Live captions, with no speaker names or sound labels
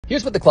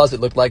Here's what the closet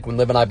looked like when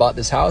Liv and I bought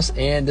this house,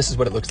 and this is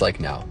what it looks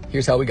like now.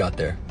 Here's how we got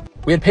there.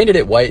 We had painted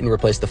it white and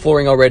replaced the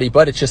flooring already,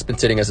 but it's just been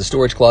sitting as a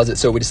storage closet,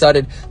 so we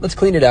decided let's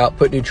clean it out,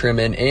 put new trim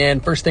in,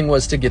 and first thing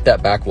was to get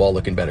that back wall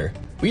looking better.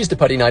 We used a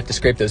putty knife to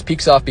scrape those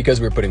peaks off because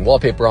we were putting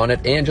wallpaper on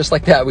it, and just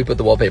like that, we put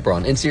the wallpaper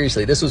on. And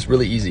seriously, this was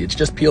really easy. It's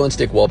just peel and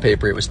stick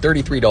wallpaper. It was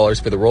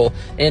 $33 for the roll,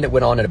 and it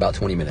went on in about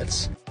 20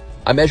 minutes.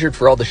 I measured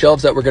for all the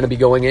shelves that were going to be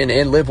going in,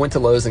 and Liv went to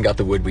Lowe's and got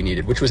the wood we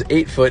needed, which was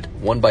 8-foot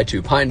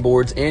 1x2 pine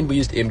boards, and we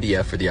used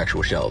MDF for the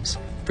actual shelves.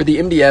 For the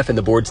MDF and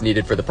the boards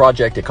needed for the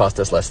project, it cost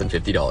us less than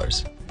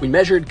 $50. We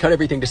measured, cut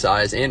everything to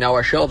size, and now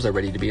our shelves are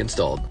ready to be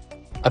installed.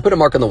 I put a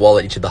mark on the wall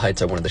at each of the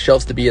heights I wanted the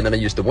shelves to be, and then I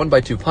used the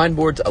 1x2 pine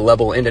boards, a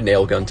level, and a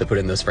nail gun to put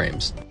in those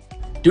frames.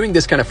 Doing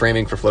this kind of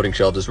framing for floating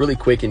shelves is really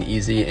quick and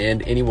easy,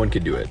 and anyone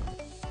could do it.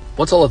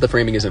 Once all of the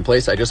framing is in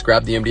place, I just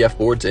grabbed the MDF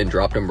boards and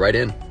dropped them right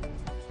in.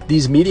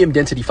 These medium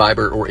density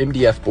fiber or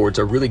MDF boards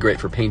are really great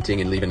for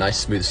painting and leave a nice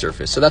smooth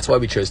surface, so that's why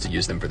we chose to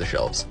use them for the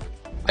shelves.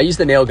 I used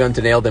the nail gun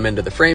to nail them into the frame